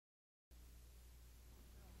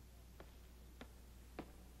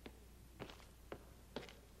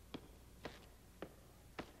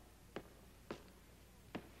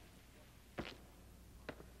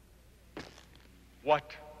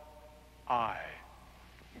what I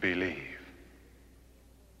believe.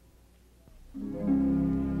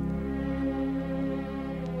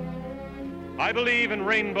 I believe in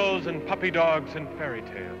rainbows and puppy dogs and fairy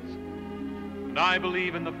tales. And I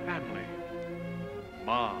believe in the family.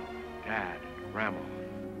 Mom, Dad, and Grandma.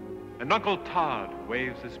 And Uncle Todd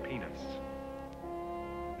waves his penis.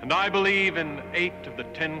 And I believe in 8 of the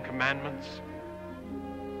 10 commandments.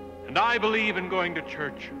 And I believe in going to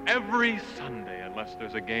church every Sunday unless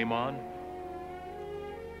there's a game on.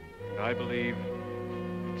 And I believe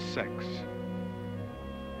that sex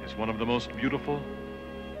is one of the most beautiful,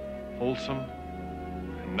 wholesome,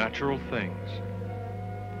 and natural things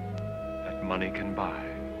that money can buy.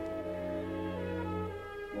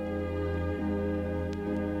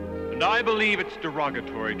 And I believe it's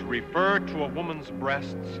derogatory to refer to a woman's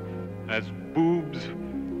breasts as boobs,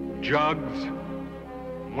 jugs,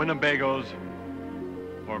 Winnebagos,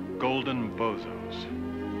 or golden bozos.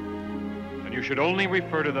 And you should only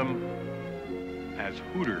refer to them as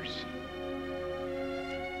hooters.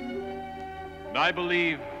 And I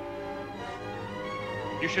believe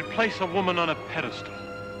you should place a woman on a pedestal,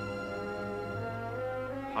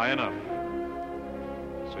 high enough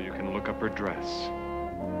so you can look up her dress.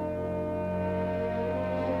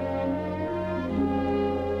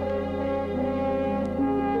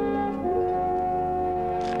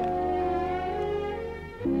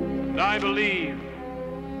 And I believe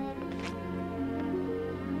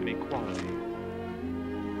in equality.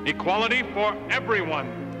 Equality for everyone,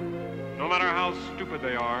 no matter how stupid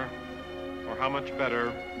they are, or how much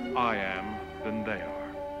better I am than they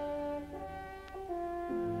are.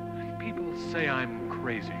 And people say I'm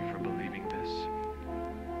crazy for believing this,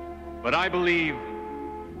 but I believe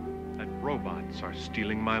that robots are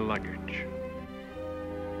stealing my luggage.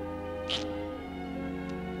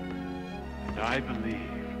 And I believe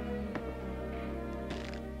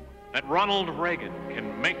that Ronald Reagan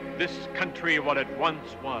can make this country what it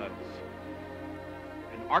once was,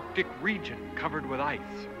 an Arctic region covered with ice.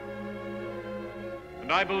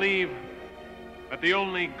 And I believe that the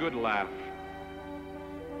only good laugh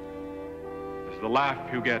is the laugh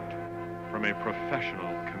you get from a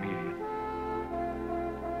professional comedian.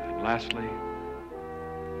 And lastly,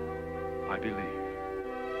 I believe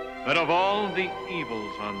that of all the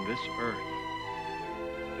evils on this earth,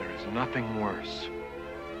 there is nothing worse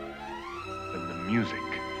than the music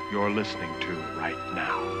you're listening to right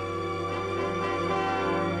now.